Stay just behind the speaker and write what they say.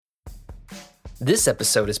This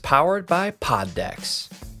episode is powered by Poddex.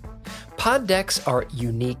 Poddex are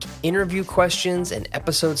unique interview questions and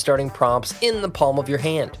episode starting prompts in the palm of your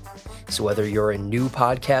hand. So whether you're a new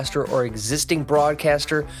podcaster or existing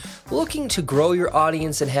broadcaster looking to grow your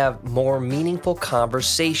audience and have more meaningful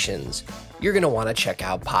conversations, you're going to want to check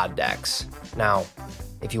out Poddex. Now,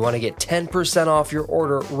 if you want to get 10% off your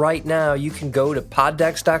order right now, you can go to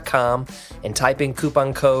poddex.com and type in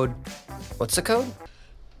coupon code. What's the code?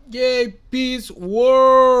 JP's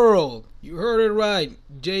World. You heard it right.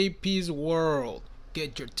 JP's World.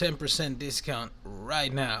 Get your 10% discount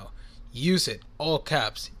right now. Use it. All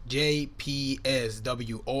caps. JPSWORLD.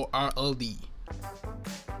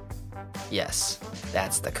 Yes,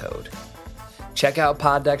 that's the code. Check out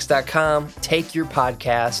poddex.com. Take your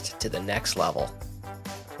podcast to the next level.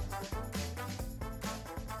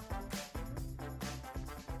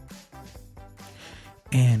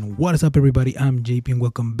 And what is up, everybody? I'm JP and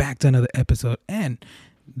welcome back to another episode. And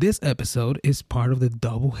this episode is part of the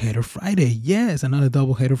Doubleheader Friday. Yes, another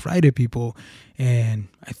Doubleheader Friday, people. And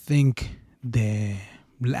I think the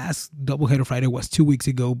last Doubleheader Friday was 2 weeks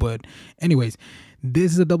ago. But anyways,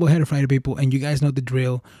 this is a Doubleheader Friday, people. And you guys know the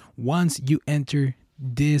drill. Once you enter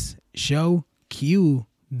this show, cue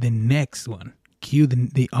the next one. Cue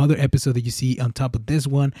the other episode that you see on top of this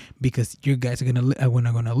one, because you guys are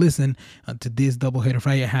gonna listen to this Doubleheader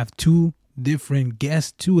Friday. I have two different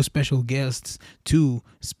guests, two special guests, two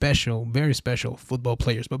special, very special football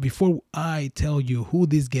players. But before I tell you who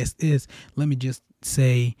this guest is, let me just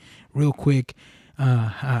say real quick,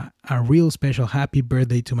 a real special happy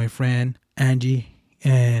birthday to my friend Angie.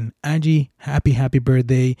 And Angie, happy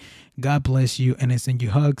birthday. God bless you, and I send you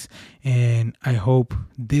hugs. And I hope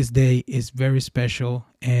this day is very special.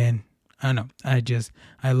 And I know, I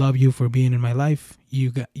love you for being in my life.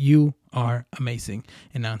 You are amazing.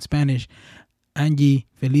 And now in Spanish, Angie,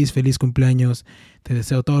 feliz cumpleaños. Te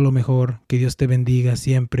deseo todo lo mejor. Que Dios te bendiga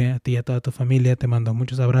siempre. A ti y a toda tu familia. Te mando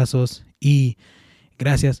muchos abrazos. Y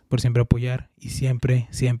gracias por siempre apoyar y siempre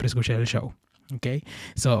escuchar el show. Okay?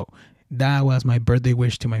 So, that was my birthday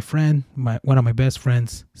wish to my friend, one of my best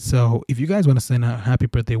friends. So if you guys want to send a happy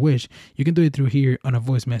birthday wish, you can do it through here on a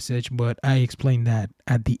voice message, but I explain that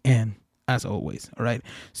at the end, as always. All right.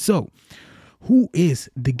 So who is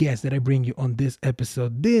the guest that I bring you on this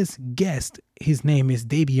episode? This guest, his name is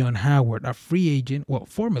Davion Howard, a free agent,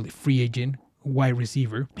 formerly free agent, wide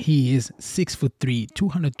receiver. He is 6'3",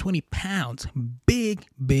 220 pounds, big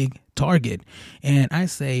target. And I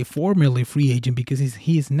say formerly free agent because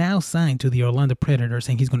he is now signed to the Orlando Predators,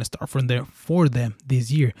 and he's going to start from there for them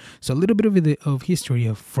this year. So a little bit of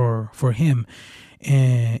history for him.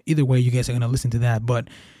 And either way, you guys are going to listen to that. But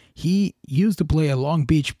he used to play at Long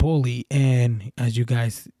Beach Poly, and as you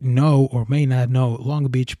guys know or may not know, Long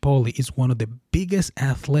Beach Poly is one of the biggest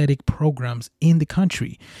athletic programs in the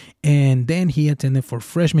country. And then he attended for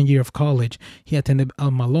freshman year of college. He attended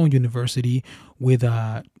Malone University with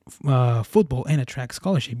a football and a track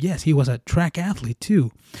scholarship. Yes, he was a track athlete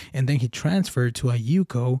too. And then he transferred to a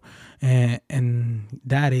UCO, and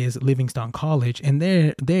that is Livingston College. And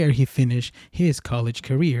there he finished his college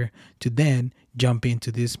career to then jump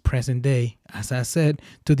into this present day, as I said,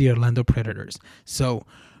 to the Orlando Predators. So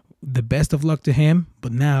the best of luck to him.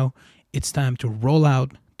 But now it's time to roll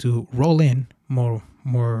in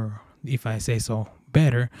more, if I say so,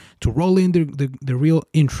 better, to roll in the real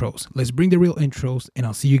intros. Let's bring the real intros, and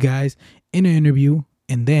I'll see you guys in an interview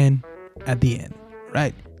and then at the end.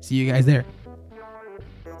 Right. See you guys there.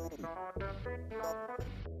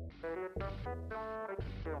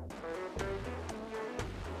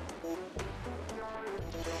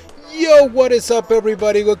 Yo, what is up,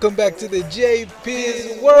 everybody? Welcome back to the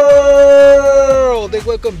JP's World. And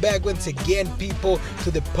welcome back once again, people, to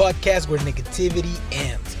the podcast where negativity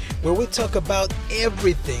ends, where we talk about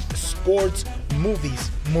everything: sports, movies,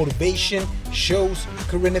 motivation, shows,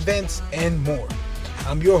 current events, and more.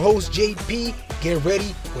 I'm your host, JP. Get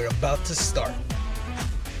ready. We're about to start.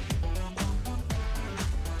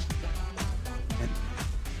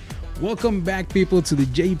 Welcome back, people, to the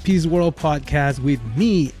JP's World podcast. With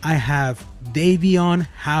me, I have Davion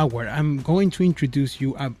Howard. I'm going to introduce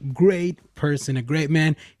you a great person, a great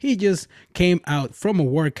man. He just came out from a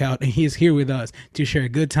workout, and he's here with us to share a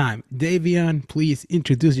good time. Davion, please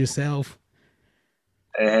introduce yourself.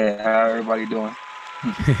 Hey, how everybody doing?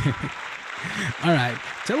 All right.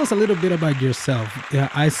 Tell us a little bit about yourself.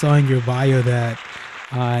 I saw in your bio that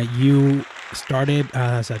you started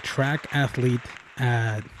as a track athlete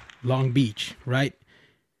at Long Beach, right?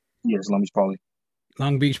 Yes, Long Beach Poly.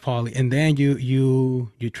 Long Beach Poly, and then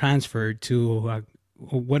you transferred to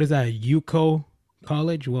what is that? UCO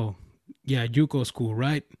college? Well, yeah, JUCO school,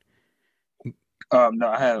 right? No,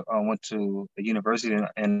 I had went to a university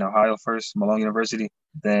in Ohio first, Malone University.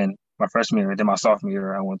 Then my freshman year, then my sophomore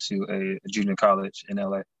year, I went to a junior college in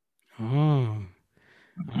LA. Oh,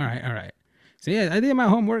 all right, all right. So yeah, I did my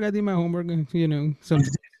homework. I did my homework. You know,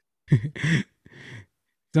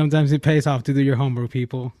 sometimes it pays off to do your homework,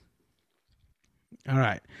 people. All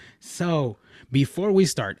right. So before we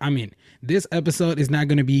start, I mean, this episode is not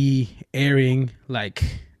going to be airing like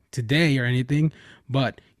today or anything,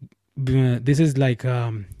 but this is like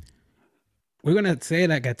we're gonna say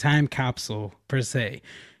like a time capsule per se.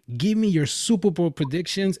 Give me your Super Bowl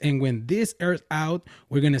predictions, and when this airs out,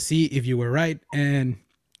 we're gonna see if you were right, and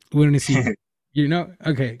we're gonna see, you know.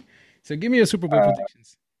 Okay, so give me your Super Bowl uh,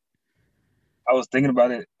 predictions. I was thinking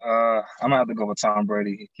about it. I'm gonna have to go with Tom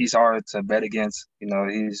Brady. He's hard to bet against.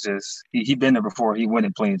 He's just he been there before. He won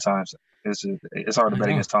it plenty of times. It's hard to I bet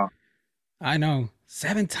know, against Tom. I know.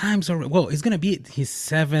 7 times already. Well, it's gonna be his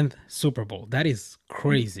seventh Super Bowl. That is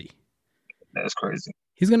crazy. That's crazy.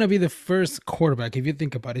 He's gonna be the first quarterback. If you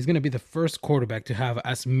think about it, he's gonna be the first quarterback to have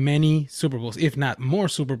as many Super Bowls, if not more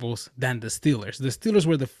Super Bowls, than the Steelers. The Steelers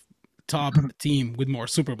were the top team with more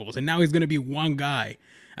Super Bowls, and now he's gonna be one guy.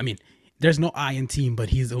 I mean, there's no I in team, but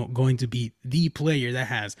he's going to be the player that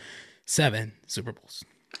has 7 Super Bowls.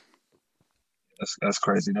 That's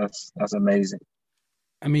crazy. That's amazing.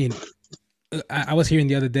 I mean, I was hearing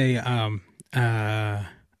the other day a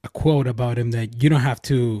quote about him that you don't have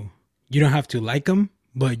to like him,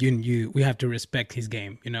 but we have to respect his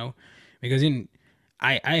game, because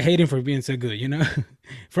I hate him for being so good,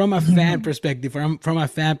 from a fan perspective. From a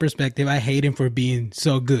fan perspective, I hate him for being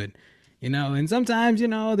so good, and sometimes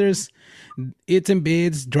there's its and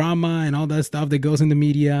bits, drama, and all that stuff that goes in the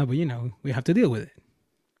media, but we have to deal with it.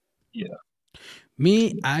 Yeah.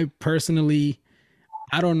 Me, I personally,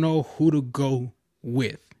 I don't know who to go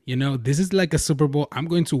with. This is like a Super Bowl. I'm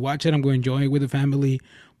going to watch it. I'm going to enjoy it with the family,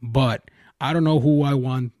 but I don't know who I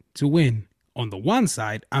want to win. On the one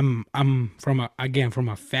side, I'm from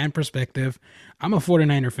a fan perspective, I'm a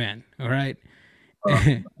 49er fan. All right.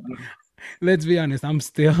 Uh, Let's be honest, I'm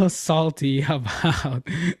still salty about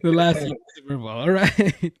the last year's Super Bowl. All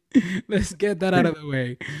right. Let's get that out of the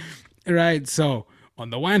way. All right. So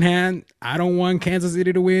on the one hand, I don't want Kansas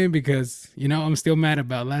City to win because, I'm still mad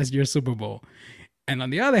about last year's Super Bowl. And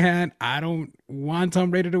on the other hand, I don't want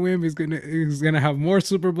Tom Brady to win. He's gonna have more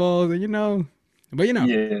Super Bowls, and but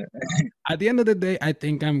yeah. at the end of the day, I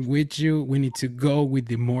think I'm with you. We need to go with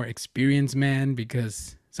the more experienced man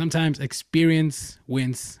because sometimes experience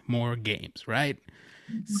wins more games, right?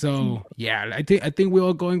 So yeah, I think we're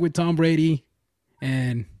all going with Tom Brady,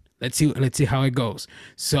 and let's see how it goes.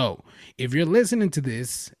 So if you're listening to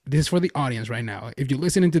this is for the audience right now. If you're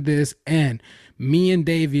listening to this and me and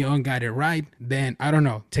Davion got it right, then I don't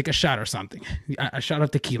know, take a shot or something. A shot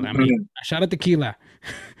of tequila. I mean, a shot of tequila.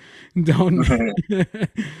 Don't.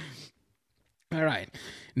 All right.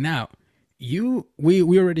 Now,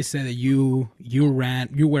 we already said that you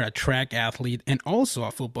were a track athlete and also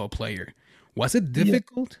a football player. Was it Yeah.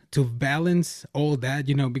 difficult to balance all that?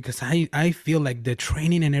 Because I feel like the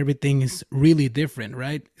training and everything is really different,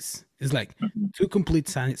 right? It's like Mhm. two complete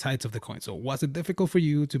sides of the coin. So was it difficult for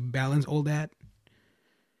you to balance all that?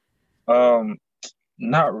 Um,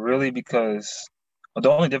 Not really because the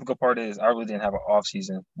only difficult part is I really didn't have an off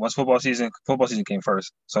season. Football season came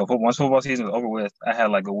first. So once football season was over with, I had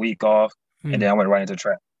like a week off, and Mm, then I went right into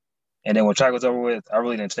track. And then when track was over with, I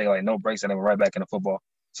really didn't take like no breaks, and I went right back into football.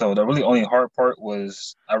 So the really only hard part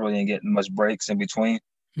was I really didn't get much breaks in between.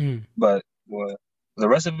 mm. But the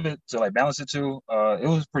rest of it to like balance it too, it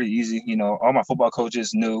was pretty easy. All my football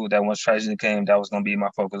coaches knew that once track season came, that was gonna be my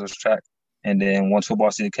focus was track. And then once football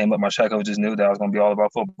season came up, my track coaches knew that I was gonna be all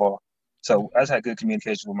about football. So I just had good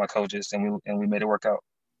communication with my coaches, and we made it work out.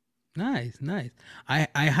 Nice, nice. I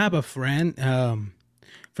have a friend.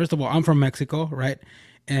 First of all, I'm from Mexico, right?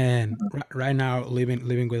 And Mhm. right now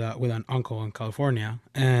living with an uncle in California.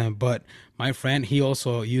 And but my friend, he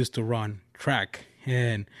also used to run track,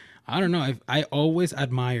 and I don't know if I always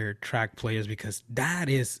admired track players because that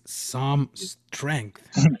is some strength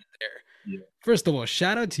right there. Yeah. First of all,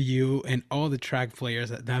 shout out to you and all the track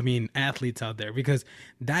players, I mean athletes out there, because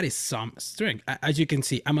that is some strength. As you can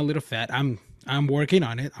see, I'm a little fat. I'm working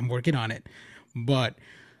on it. I'm working on it. But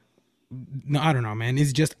no, I don't know, man.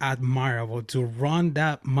 It's just admirable to run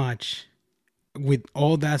that much with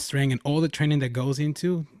all that strength and all the training that goes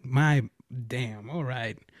into. My damn. All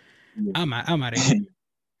right, I'm out of here.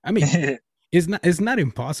 I mean, Yeah. it's not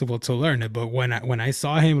impossible to learn it, but when I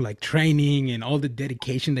saw him like training and all the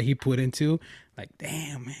dedication that he put into, like,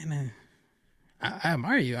 damn, man, I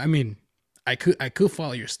admire you. I mean, I could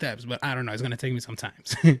follow your steps, but I don't know. It's gonna take me some time.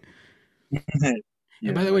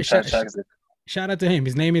 And Yeah, by the way, track is shout out to him.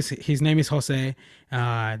 His name is Jose.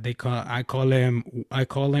 I call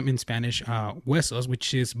him in Spanish huesos,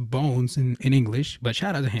 which is bones in English. But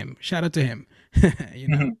shout out to him. Shout out to him. you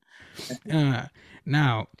know. it. Uh,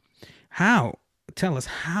 now, how? Tell us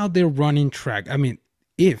how they're running track. I mean,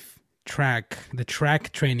 if the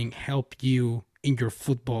track training helped you in your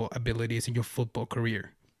football abilities in your football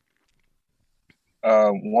career.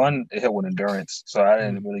 One, it helped with endurance, so I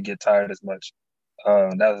didn't Mm, really get tired as much.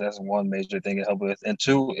 That's one major thing it helped with. And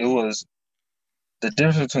two, it was the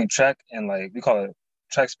difference between track and like we call it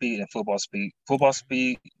track speed and football speed. Football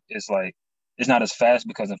speed is like it's not as fast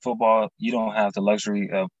because in football you don't have the luxury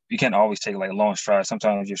of you can't always take like long strides.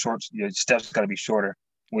 Sometimes your steps got to be shorter.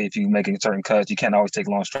 If you making certain cuts, you can't always take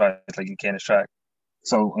long strides like you can in track.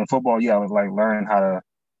 So in football, yeah, I would like learn how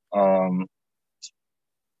to um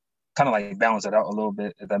kind of like balance it out a little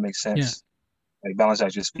bit if that makes yeah. sense. Like balance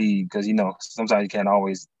out your speed because sometimes you can't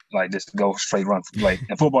always like just go straight run. Like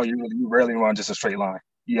in football, you rarely run just a straight line.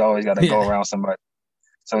 You always got to go Yeah. around somebody.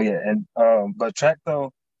 So yeah, and but track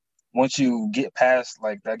though, once you get past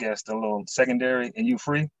like I guess the little secondary and you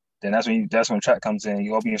free, then that's when track comes in.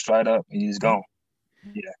 You open your stride up and you just go.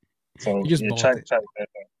 Yeah. You So just yeah, bought it. track.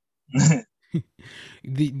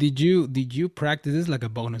 Did you practice this is like a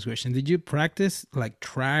bonus question? Did you practice like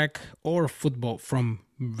track or football from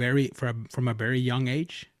a very young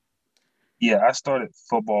age? Yeah, I started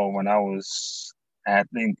football when I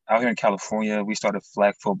think out here in California. We started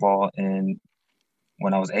flag football and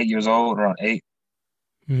when I was 8 years old, around eight.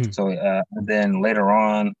 Mhm. So and then later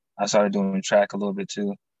on, I started doing track a little bit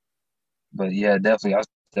too. But yeah, definitely, I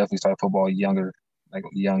definitely started football younger, like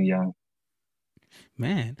young.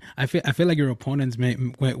 Man, I feel like your opponents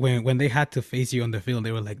when they had to face you on the field,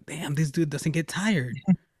 they were like, "Damn, this dude doesn't get tired."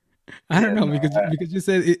 I don't Yeah, know no, because you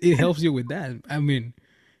said it helps you with that. I mean,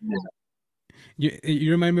 yeah,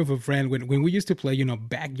 you remind me of a friend when we used to play,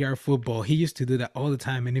 backyard football. He used to do that all the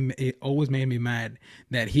time, and it always made me mad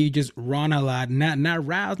that he just run a lot, not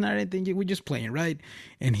routes, not anything. We're just playing, right?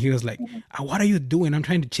 And he was like, mhm, "What are you doing? I'm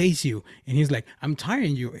trying to chase you." And he's like, "I'm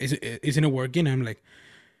tiring you. Isn't it working?" I'm like,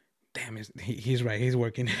 "Damn, he's right. He's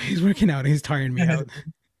working. He's working out. He's tiring me out."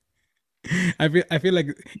 I feel like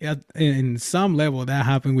yeah, in some level that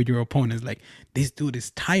happened with your opponents. Like this dude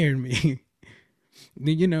is tiring me.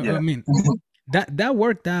 I yeah, mean, that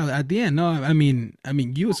worked out at the end. No, I mean,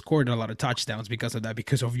 you scored a lot of touchdowns because of that,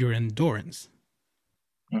 because of your endurance.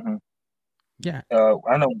 hmm Yeah.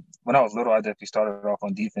 I know when I was little, I definitely started off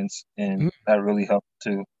on defense, and Mm, that really helped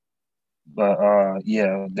too. But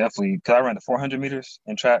yeah, definitely, because I ran the 400 meters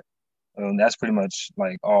in track, and that's pretty much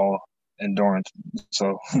like all endurance.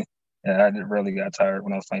 So yeah, really got tired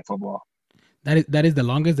when I was playing football. that is the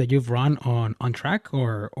longest that you've run on track,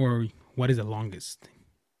 or what is the longest?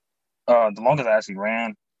 The longest I actually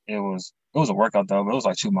ran, it was a workout though, but it was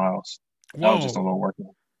like 2 miles. That was just a Whoa, little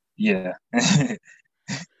workout. Yeah.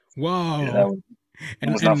 Yeah, whoa, it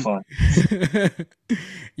and was not and fun.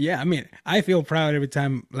 yeah, I mean, I feel proud every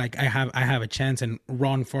time like I have a chance and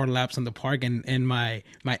run 4 laps on the park, and my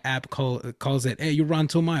app calls it, "Hey, you run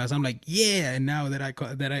 2 miles." I'm like, yeah, and now that I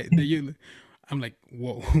call that you, I'm like,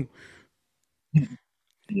 whoa.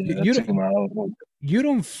 Yeah, you, that you don't 2 miles. you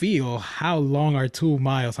don't feel how long are 2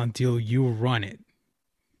 miles until you run it.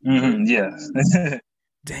 Yes.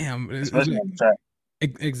 Damn, it's Especially like on the track.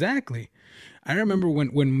 exactly. I remember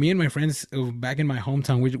when me and my friends back in my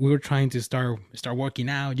hometown, we were trying to start working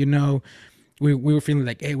out. We were feeling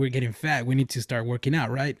like, hey, we're getting fat. We need to start working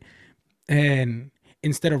out, right? And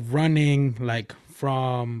instead of running like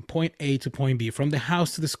from point A to point B, from the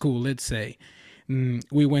house to the school, let's say,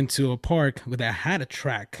 we went to a park that had a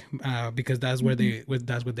track because Mhm. that's where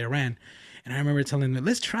they ran. And I remember telling them,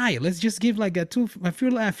 let's try it. Let's just give like a few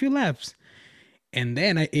laps. And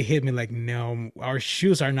then it hit me like, no, our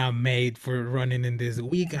shoes are not made for running in this.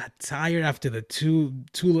 We got tired after the two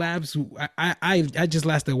laps. I just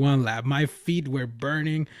lasted 1 lap. My feet were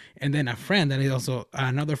burning. And then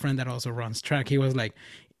another friend that also runs track, he was like,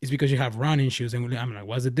 it's because you have running shoes. And I'm like,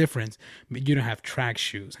 what's the difference? But you don't have track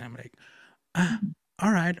shoes. I'm like, ah,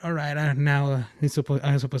 all right. Now I'm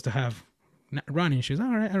supposed to have running shoes. All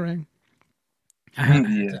right.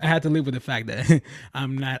 Yeah. I had to live with the fact that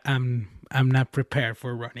I'm not prepared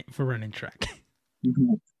for running track.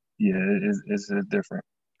 Mhm. Yeah, it's different.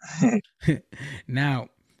 Now,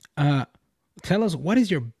 uh, tell us, what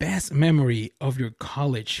is your best memory of your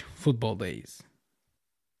college football days?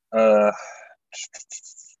 Uh,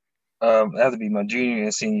 it had to be my junior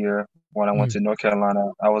and senior year when I went Mm, to North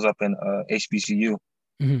Carolina. I was up in HBCU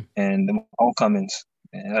mhm. and the homecomings,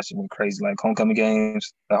 and that shit went crazy. Like homecoming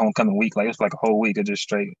games, the homecoming week, like it was like a whole week of just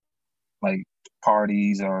straight. like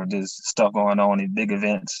parties or just stuff going on in big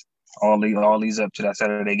events. All leads up to that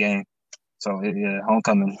Saturday game. So yeah,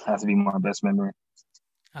 homecoming has to be my best memory.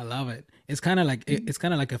 I love it. It's kind of like it's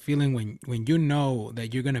kind of like a feeling when you know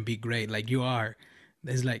that you're gonna be great, like you are.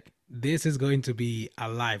 It's like this is going to be a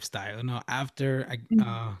lifestyle. You know, after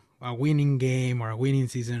a winning game or a winning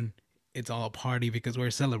season, it's all a party because we're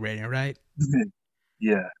celebrating, right?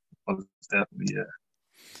 Yeah, most definitely. Yeah.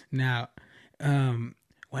 Now,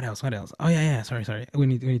 what else? What else? Oh yeah, yeah. Sorry. We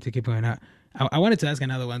need to keep going. I wanted to ask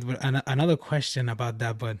another one, but another question about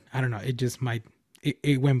that, but I don't know. It just might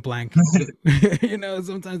it went blank. You know,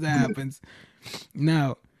 sometimes that happens.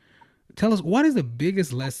 Now, tell us what is the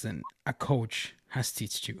biggest lesson a coach has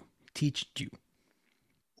teached you.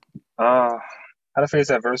 Uh, how to face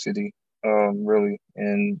adversity, really.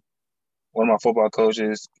 And one of my football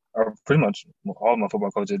coaches, or pretty much all of my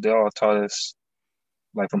football coaches, they all taught us,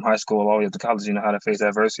 like from high school all the way up to college, how to face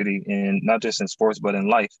adversity, and not just in sports, but in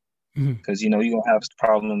life. Mhm. Because you're gonna have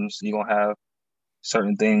problems, you're gonna have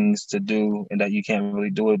certain things to do, and that you can't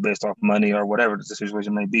really do it based off money or whatever the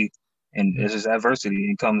situation may be. And it's just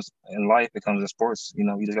adversity. It comes in life, it comes in sports. You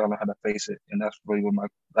just gotta learn how to face it, and that's really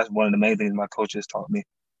that's one of the main things my coaches taught me.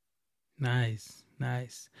 Nice,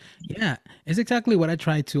 nice. Yeah, it's exactly what I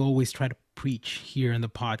try to preach here in the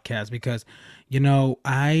podcast because,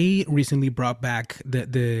 I recently brought back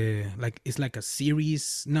the like it's like a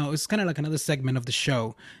series. No, it's kind of like another segment of the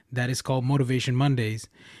show that is called Motivation Mondays,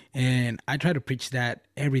 and I try to preach that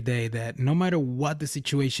every day that no matter what the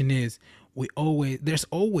situation is, there's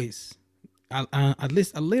always at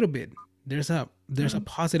least a little bit. There's a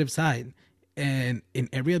positive side, and in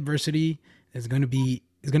every adversity, there's gonna be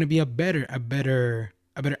a better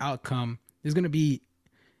outcome. It's gonna be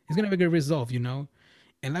a good result,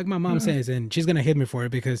 And like my mom Mhm. says, and she's gonna hit me for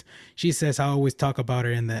it because she says I always talk about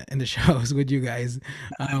her in the shows with you guys.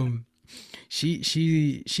 Um,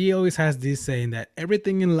 she always has this saying that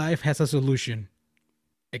everything in life has a solution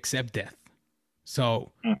except death.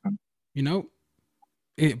 So Mhm. you know,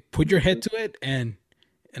 put your head to it and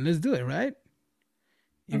let's do it, right?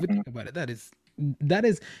 If you Mhm. think about it, that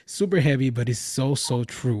is super heavy, but it's so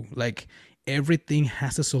true. Like everything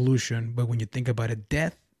has a solution, but when you think about it,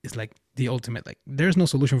 death is like the ultimate. Like there's no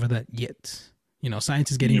solution for that yet.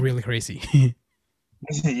 Science is getting Yeah, really crazy.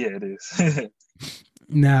 yeah, it is.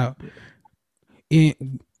 Now, eh,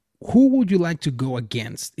 who would you like to go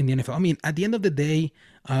against in the NFL? I mean, at the end of the day,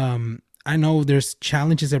 I know there's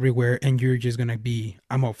challenges everywhere, and you're just gonna be,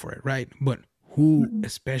 I'm up for it, right? But who Mhm.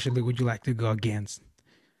 especially would you like to go against?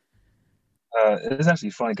 It's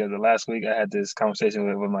actually funny because the last week I had this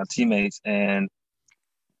conversation with my teammates, and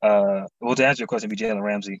well, to answer your question, it'd be Jalen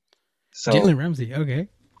Ramsey. So Jalen Ramsey. Okay.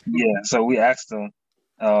 yeah, so we asked him.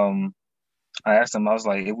 Um, I asked him. I was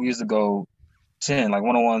like, if we used to go 10, like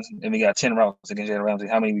one-on-ones, and we got 10 routes against Jalen Ramsey,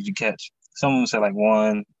 how many would you catch? Some of them said like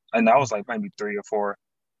one, and I was like maybe three or four.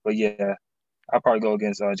 But yeah, I'd probably go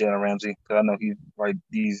against Jalen Ramsey because I know he's right.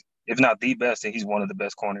 He's if not the best, then he's one of the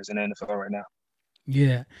best corners in the NFL right now.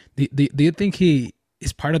 Yeah. Do you think he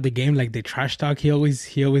is part of the game, like the trash talk he always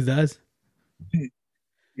does?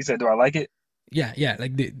 He said, "Do I like it?" Yeah, yeah.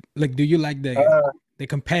 Like do you like Uh, the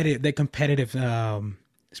competitive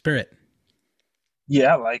spirit?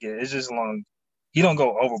 yeah, I like it. It's just long. He don't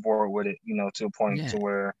go overboard with it, to a point Yeah. to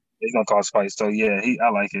where it's gonna cause fights. So yeah, I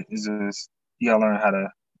like it. It's just you gotta learn how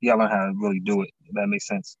to really do it. If that makes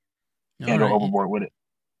sense. All Can't go right. Yeah. overboard with it.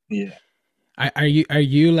 Yeah. Are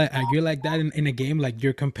you like that in a game? Like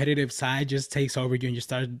your competitive side just takes over you and you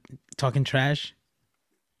start talking trash?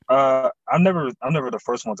 I'm never the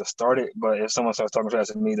first one to start it, but if someone starts talking trash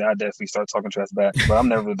to me, then I definitely start talking trash back. But I'm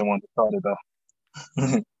never the one to start it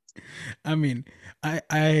though. I mean, I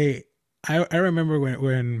I I remember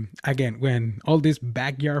when all this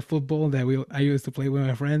backyard football that I used to play with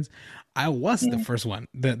my friends, I was the Mhm. first one,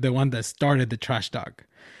 the one that started the trash talk.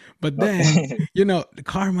 But then, the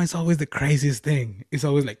karma is always the craziest thing. It's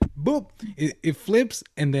always like boop, it flips,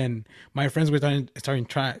 and then my friends were starting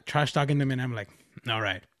trash talking them, and I'm like, all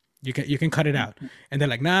right, you can cut it out, and they're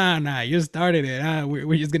like, nah, you started it.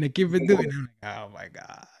 We're just gonna keep it doing. I'm like, oh my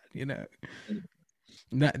god, you know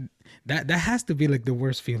that that has to be like the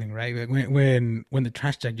worst feeling, right? Like when the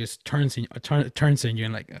trash talk just turns in you,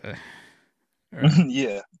 and like, all right,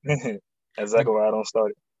 Yeah. Exactly why I don't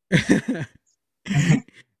start like. it.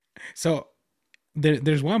 So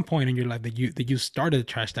there's one point in your life that you started the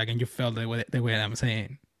trash talk and you felt the way I'm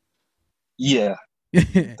saying. Yeah,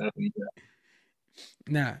 definitely.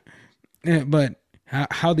 Nah, but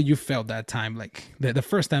how did you felt that time? Like the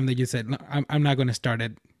first time that you said, no, I'm not gonna start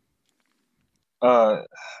it. Uh,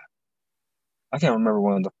 I can't remember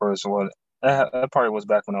when the first was. that probably was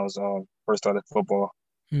back when I was first started football,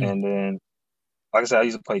 Mm, and then like I said, I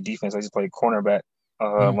used to play defense. I used to play cornerback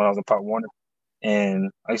mm. when I was in Pop Warner, and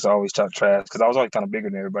I used to always talk trash because I was always kind of bigger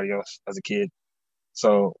than everybody else as a kid.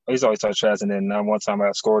 So I used to always talk trash, and then one time I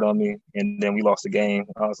got scored on me, and then we lost the game.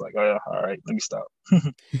 I was like, oh, yeah, all right, let me stop.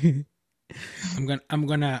 I'm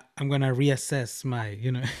gonna reassess my,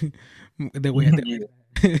 the way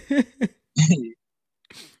Yeah.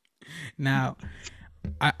 now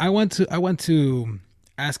I want to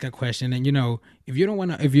ask a question, and if you don't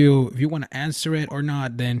want to, if you want to answer it or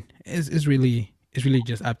not, then it's really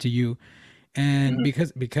just up to you. And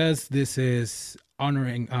Mhm. because this is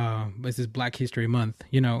honoring this is Black History Month,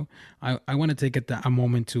 I want to take a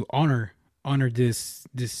moment to honor this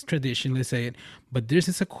tradition, let's say it. But this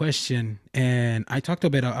is a question, and I talked a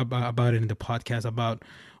bit about it in the podcast about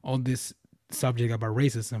all this subject about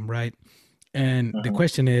racism, right? And the Mhm.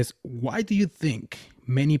 question is, why do you think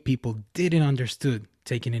many people didn't understood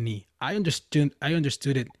taking a knee? I understood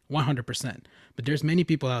it 100%, but there's many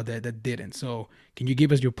people out there that didn't. So can you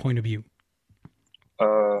give us your point of view?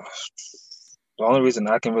 Uh, the only reason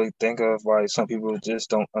I can really think of why some people just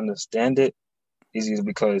don't understand it is either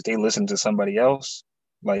because they listen to somebody else,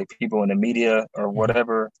 like people in the media or Mhm.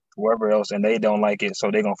 whatever, whoever else, and they don't like it,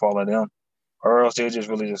 so they're gonna follow them, or else they just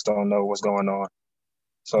really just don't know what's going on.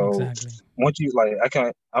 So Exactly. once you like,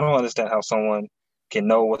 I don't understand how someone can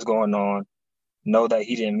know what's going on, know that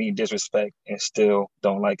he didn't mean disrespect, and still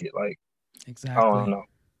don't like it. Like I don't Exactly. know,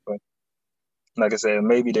 but like I said,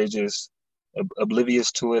 maybe they just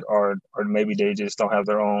oblivious to it, or maybe they just don't have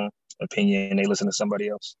their own opinion and they listen to somebody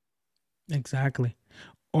else. Exactly.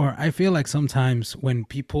 Or I feel like sometimes when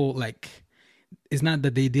people like, it's not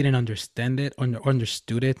that they didn't understand it or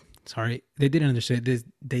understood it. Sorry, they didn't understand it.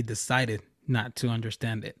 They decided not to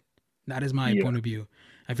understand it. That is my Yeah. point of view.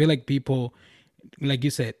 I feel like people, like you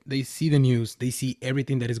said, they see the news, they see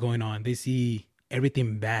everything that is going on, they see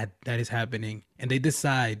everything bad that is happening, and they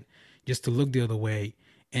decide just to look the other way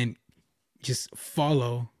and just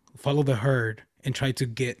follow the herd and try to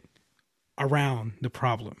get around the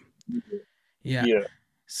problem. Yeah. Yeah.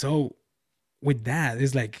 So with that,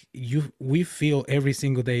 it's like we feel every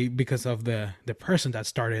single day because of the person that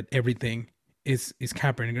started everything is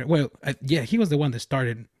Kaepernick. Well, yeah, he was the one that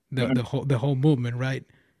started the Mhm. the whole movement, right?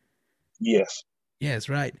 Yes. Yes,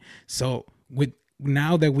 right. So with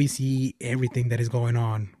now that we see everything that is going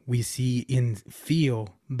on, we see and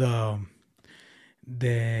feel the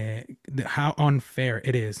how unfair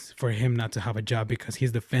it is for him not to have a job because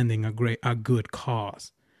he's defending a good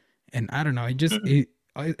cause. And I don't know, Mhm.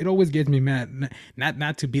 it always gets me mad.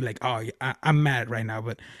 Not to be like, oh, I'm mad right now,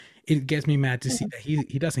 but it gets me mad to see Mhm. that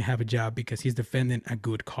he doesn't have a job because he's defending a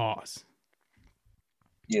good cause.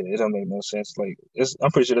 Yeah, it don't make no sense. Like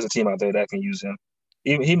I'm pretty sure there's a team out there that can use him.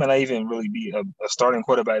 Even he might not even really be a starting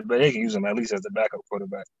quarterback, but they can use him at least as the backup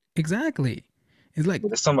quarterback. Exactly. It's like But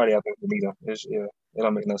there's somebody out there to need him. Yeah, it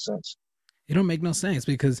don't make no sense. it don't make no sense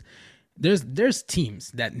because there's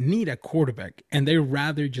teams that need a quarterback and they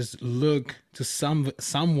rather just look to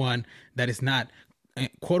someone that is not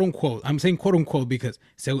quote unquote. I'm saying quote unquote because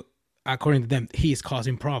so according to them he is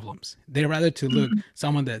causing problems. They rather to look Mhm.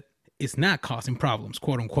 someone that is not causing problems,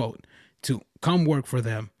 quote unquote, to come work for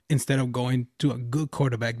them instead of going to a good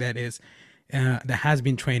quarterback that has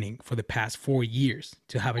been training for the past 4 years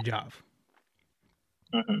to have a job.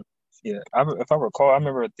 Mhm. Yeah, if I recall, I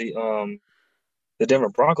remember the Denver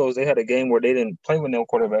Broncos. They had a game where they didn't play with no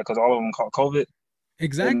quarterback because all of them caught COVID. And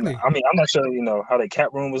Exactly. I mean, I'm not sure, how the cap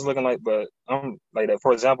room was looking like, but I'm like that.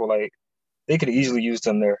 For example, like they could easily use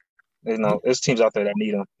them there. There's teams out there that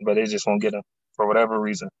need them, but they just won't get them for whatever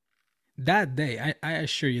reason. That day, I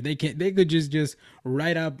assure you, they could just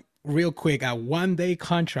write up real quick a 1 day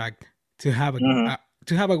contract to have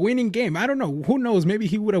Hmm. a winning game. I don't know. Who knows? Maybe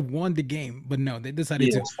he would have won the game, but no,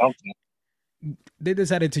 Yeah, something. they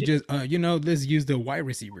decided to Yeah, just let's use the wide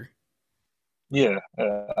receiver. yeah. I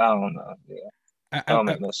don't know. Yeah, I that I, don't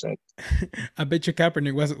I, make no sense. I bet you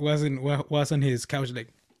Kaepernick was on his couch like,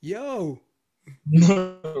 yo,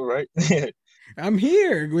 Right? I'm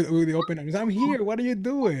here with the open arms. I'm here. What are you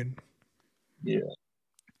doing? Yeah.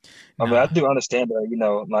 I mean, I Nah, do understand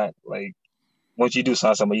that. Like once you do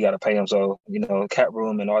sign someone, you got to pay them. So cap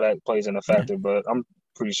room and all that plays in a yeah, factor. But I'm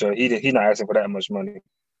pretty sure he's not asking for that much money.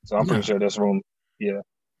 So I'm pretty no. sure there's room. Yeah,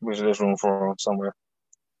 I'm pretty sure there's room for him somewhere.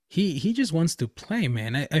 He just wants to play,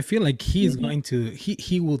 man. I feel like he's Hmm. going to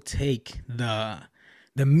he will take the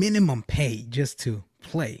minimum pay just to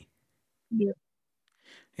play. Yeah.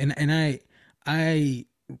 And I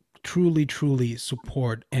truly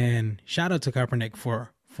support and shout out to Kaepernick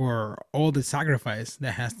for all the sacrifice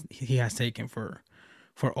that has he has taken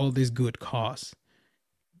for all this good cause,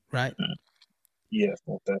 right? Yeah,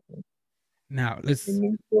 most definitely. Now let's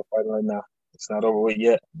We're still fighting right now. It's not over with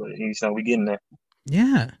yet, but we getting there.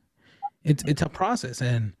 yeah, it's a process,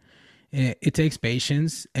 and it takes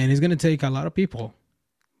patience, and it's gonna take a lot of people,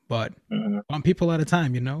 but one people at a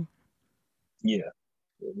time, Yeah,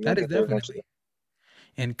 we're that gonna is get there eventually. definitely.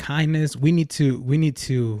 And kindness, we need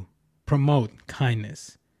to promote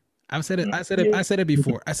kindness. Yeah. I said it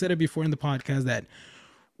before. I said it before in the podcast that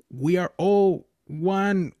we are all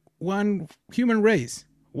one human race.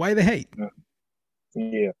 Why the hate?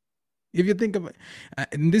 Yeah. If you think about,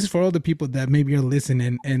 and this is for all the people that maybe are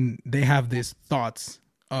listening and they have these thoughts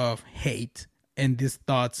of hate and these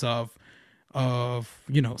thoughts of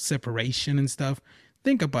separation and stuff.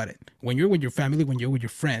 Think about it. When you're with your family, when you're with your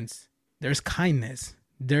friends, there's kindness,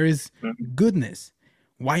 there is goodness.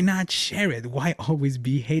 Why not share it? Why always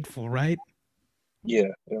be hateful, right? Yeah,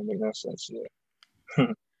 it don't make no sense. Yeah.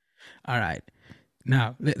 All right.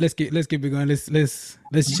 Now let's keep it going. Let's change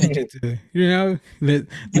it to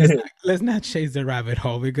let's not chase the rabbit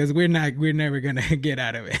hole because we're never gonna get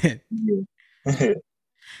out of it. Yeah.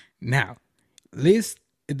 Now, list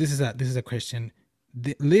this is a question.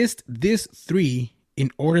 List these three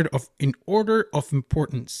in order of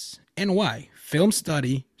importance and why: film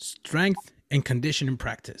study, strength, and conditioning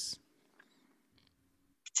practice.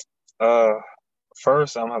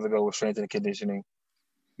 First I'm gonna have to go with strength and conditioning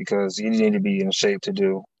because you need to be in shape to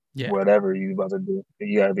do Yeah. whatever you about to do.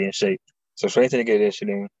 You gotta be in shape. So strength and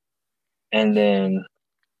conditioning, and then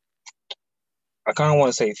I kind of want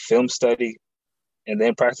to say film study and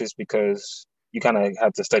then practice because you kind of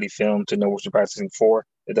have to study film to know what you're practicing for.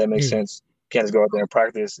 If that makes Yeah. sense, you can't just go out there and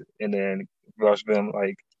practice and then watch film.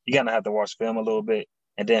 Like you kind of have to watch film a little bit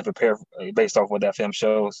and then prepare based off what that film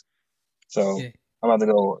shows. So Yeah. I'm about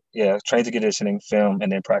to go, yeah, train to conditioning, film,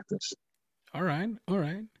 and then practice. All right. All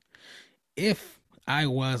right. If I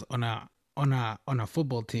was on a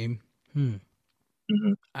football team, Hmm.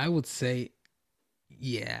 I would say,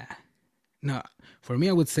 yeah. No, for me,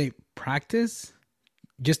 I would say practice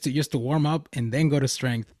just to warm up and then go to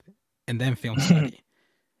strength and then film study.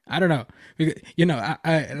 I don't know because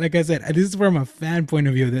I like I said, this is from a fan point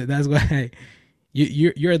of view. That's why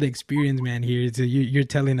you're the experienced man here. So you're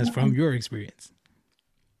telling us from your experience.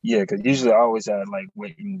 Yeah, because usually I always had like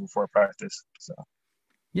waiting before practice. So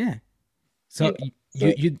Yeah. So yeah,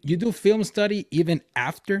 so you do film study even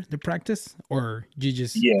after the practice, or you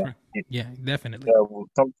just yeah, yeah, definitely.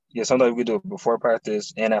 sometimes we do it before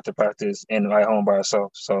practice and after practice and at home by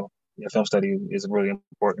ourselves. So yeah, film study is really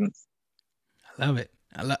important. I love it.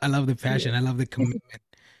 I love the passion. Yeah, I love the commitment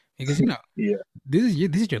because yeah, this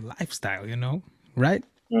is your lifestyle. Right?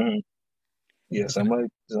 hmm yeah. Definitely.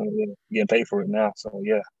 Somebody getting paid for it now. So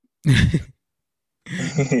yeah,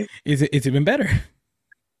 It's even better.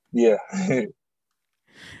 yeah.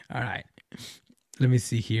 All right. Let me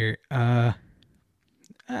see here. I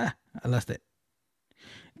lost it.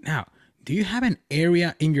 Now, do you have an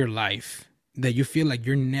area in your life that you feel like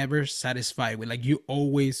you're never satisfied with? Like you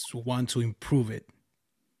always want to improve it?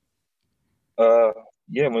 uh,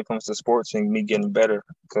 yeah. When it comes to sports and me getting better,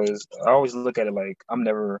 because I always look at it like I'm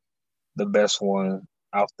never the best one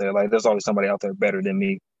out there. Like there's always somebody out there better than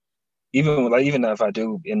me. Even if I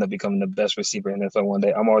do end up becoming the best receiver in the NFL one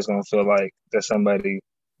day, I'm always gonna feel like there's somebody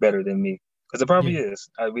better than me because it probably Yeah. is.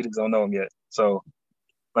 We just don't know him yet. So,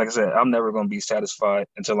 like I said, I'm never gonna be satisfied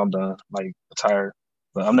until I'm done, like retired.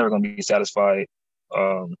 But I'm never gonna be satisfied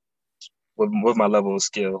um, with my level of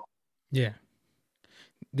skill. Yeah.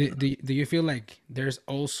 Do you feel like there's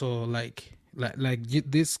also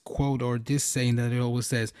this quote or this saying that it always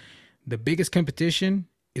says, the biggest competition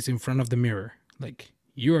is in front of the mirror. Like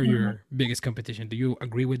you are Hmm. your biggest competition. Do you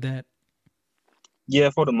agree with that? Yeah,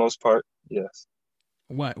 for the most part, yes.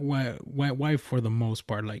 Why for the most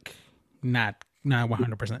part, like not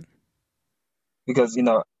 100%? Because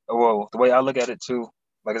well, the way I look at it too,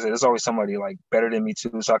 like I said, there's always somebody like better than me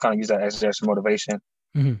too. So I kind of use that as extra motivation.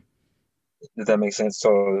 Hmm. Does that make sense?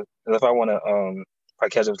 So if I want to probably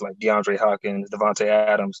catch up like DeAndre Hopkins, Devontae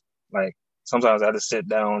Adams, like sometimes I just sit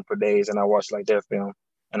down for days and I watch like their film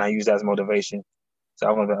and I use that as motivation. So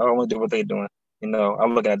I want to do what they're doing.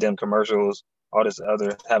 I'm looking at them commercials, all this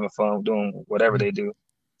other having fun doing whatever they do.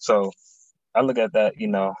 So I look at that,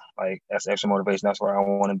 like that's extra motivation. That's where I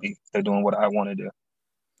want to be. They're doing what I want to do.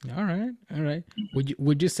 All right, all right.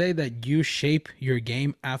 Would you say that you shape your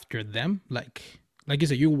game after them? Like you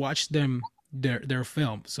said, you watch their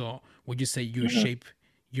film. So would you say you Hmm. shape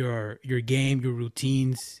your game, your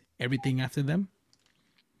routines, everything after them?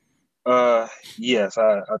 Yes,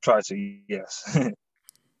 I try to. Yes,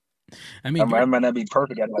 I mean, I might not be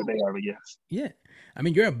perfect at it like they are, but yes. yeah. I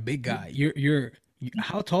mean, you're a big guy.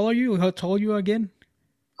 How tall are you? How tall are you again?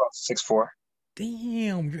 About 6'4".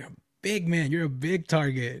 Damn, you're a big man. You're a big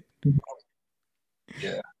target.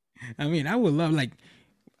 Yeah. I mean, I would love like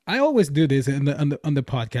I always do this on the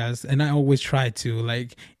podcast, and I always try to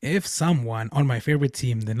like if someone on my favorite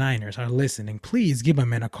team, the Niners, are listening, please give my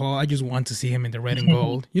man a call. I just want to see him in the red and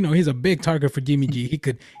gold. You know, he's a big target for Jimmy G. He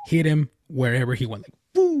could hit him wherever he wants, like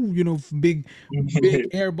boo, you know, big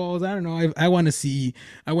air balls. I don't know. I want to see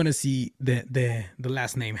the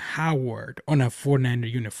last name Howard on a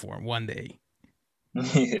 49er uniform one day.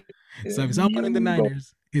 Yeah. So if someone in the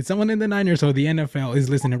Niners, if someone in the Niners or the NFL is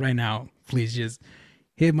listening right now, please just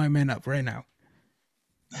hit my man up right now.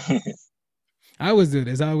 I always do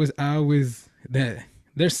this. I always that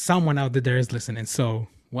there's someone out there that is listening. So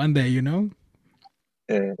one day, you know.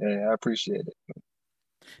 Yeah, I appreciate it.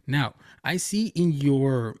 Now I see in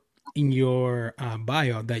your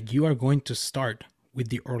bio that you are going to start with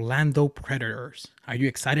the Orlando Predators. Are you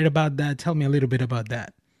excited about that? Tell me a little bit about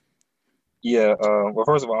that. Yeah. Well,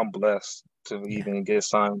 first of all, I'm blessed to even get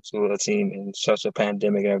signed to a team in such a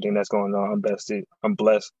pandemic and everything that's going on. I'm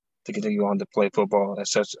blessed to continue on to play football at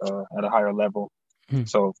such at a higher level.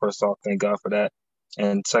 So first off, thank God for that.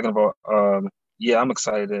 And second of all, yeah, I'm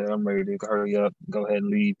excited. I'm ready to hurry up, go ahead and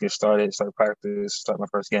leave, get started, start practice, start my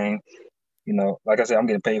first game. You know, like I said, I'm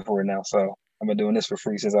getting paid for it now. So I've been doing this for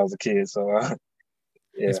free since I was a kid. So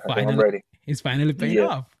yeah, I'm ready. It's finally paid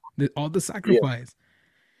off. All the sacrifice.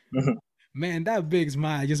 Yeah. Man, that big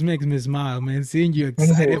smile just makes me smile, man. Seeing you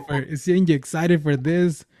excited for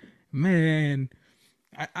this, man.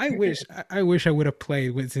 I wish I would have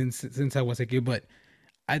played with since I was a kid, but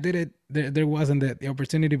I did it. There wasn't the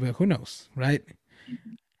opportunity, but who knows, right?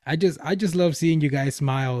 I just love seeing you guys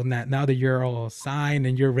smile now that you're all signed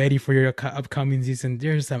and you're ready for your upcoming season.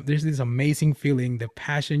 There's this amazing feeling, the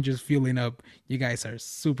passion just filling up. You guys are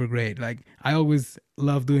super great. Like I always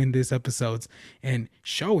love doing these episodes and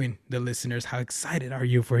showing the listeners how excited are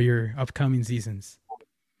you for your upcoming seasons.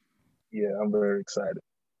 Yeah, I'm very excited.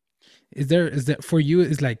 Is that for you?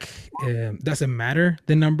 Is like does it matter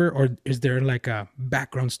the number, or is there like a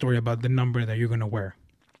background story about the number that you're gonna wear?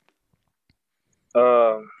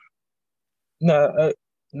 No,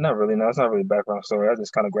 not really. No, it's not really a background story. I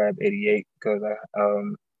just kind of grabbed 88 because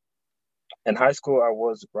in high school I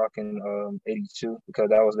was rocking 82 because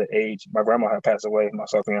that was the age. My grandma had passed away my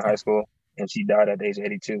sophomore year in high school, and she died at the age of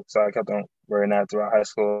 82. So I kept on wearing that throughout high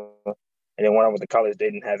school. And then when I went to college,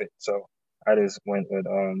 they didn't have it, so I just went with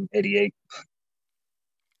 88.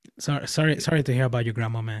 Sorry to hear about your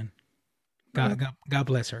grandma, man. God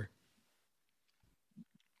bless her.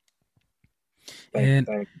 Thank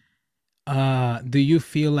you. Do you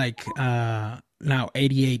feel like now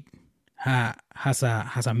 88 has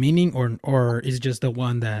a meaning, or is it just the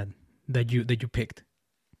one that you picked?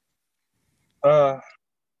 In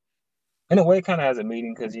a way, it kind of has a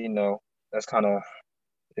meaning because that's kind of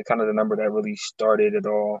the number that really started it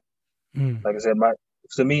all. Like I said, my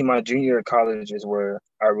junior year of college is where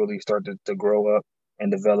I really started to grow up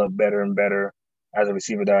and develop better and better as a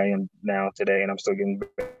receiver that I am now today, and I'm still getting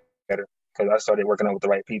better because I started working out with the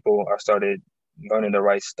right people. I started learning the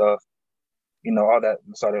right stuff. All that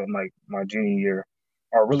started in like my junior year,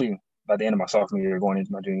 or really by the end of my sophomore year, going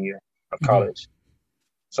into my junior year of college.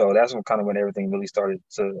 So that's when everything really started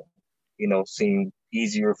to, seem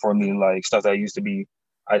easier for me. Like stuff that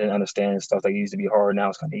I didn't understand, stuff that used to be hard. Now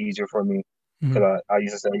it's kind of easier for me because I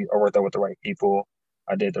used to say I worked out with the right people.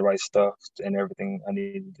 I did the right stuff and everything I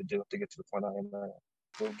needed to do to get to the point I am now.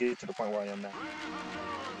 To get to the point where I am now.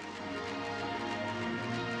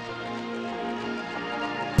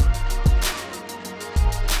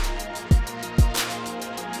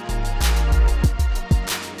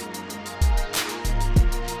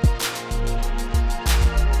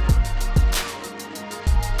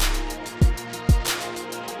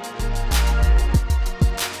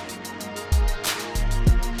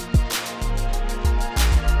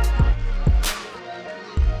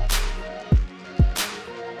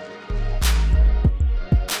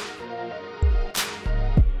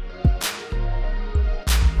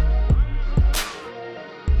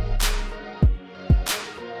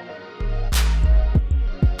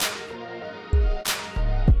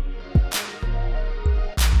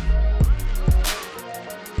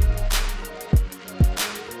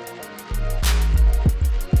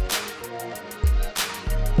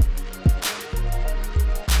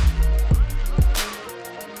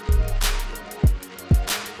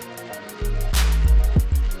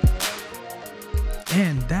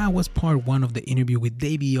 And that was part 1 of the interview with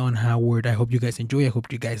Davion Howard. I hope you guys enjoy. I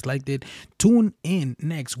hope you guys liked it. Tune in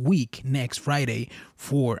next week, next Friday,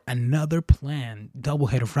 for another planned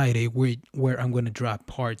Doubleheader Friday where I'm going to drop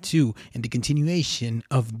part 2 and the continuation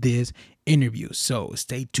of this interview. So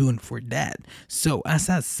stay tuned for that. So as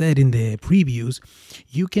I said in the previews,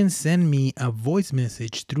 you can send me a voice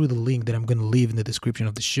message through the link that I'm going to leave in the description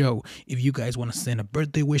of the show. If you guys want to send a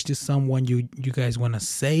birthday wish to someone, you guys want to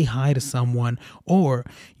say hi to someone, or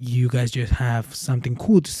you guys just have something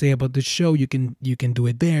cool to say about the show, you can do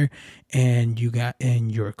it there, and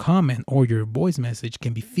your comment or your voice message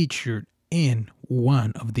can be featured in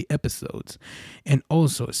one of the episodes. And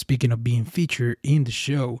also, speaking of being featured in the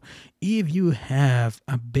show, if you have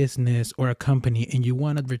a business or a company and you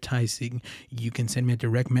want advertising, you can send me a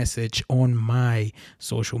direct message on my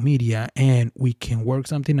social media and we can work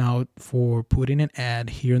something out for putting an ad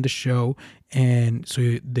here on the show, and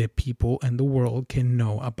so the people and the world can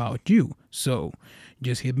know about you. So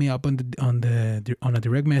just hit me up on a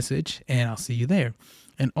direct message and I'll see you there.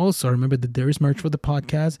 And also remember that there is merch for the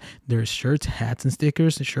podcast. There's shirts, hats, and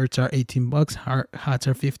stickers. The shirts are $18, hats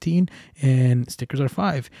are $15, and stickers are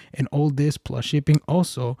 $5. And all this plus shipping.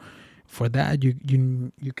 Also, for that, you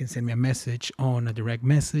can send me a message on a direct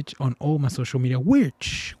message on all my social media,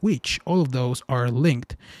 which all of those are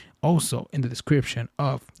linked also in the description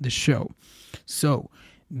of the show. So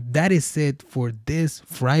that is it for this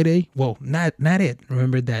Friday. Well, not it.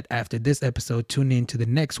 Remember that after this episode, tune in to the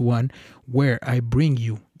next one where I bring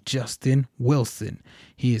you Justin Wilson.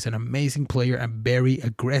 He is an amazing player, a very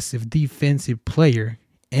aggressive defensive player.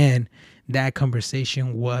 And that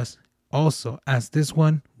conversation was also, as this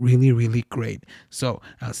one, really, really great. So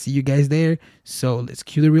I'll see you guys there. So let's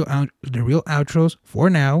cue the real outros for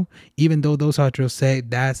now, even though those outros say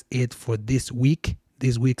that's it for this week's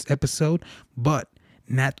episode. But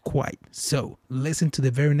not quite. So listen to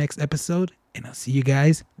the very next episode and I'll see you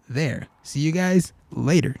guys there. See you guys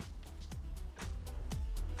later.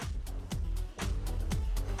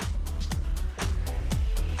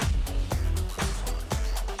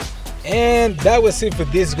 And that was it for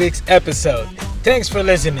this week's episode. Thanks for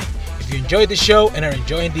listening. If you enjoyed the show and are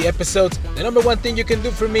enjoying the episodes, the number one thing you can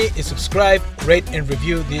do for me is subscribe, rate, and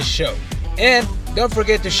review this show. And don't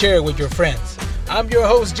forget to share it with your friends. I'm your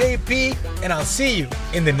host, JP, and I'll see you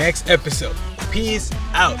in the next episode. Peace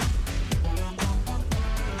out.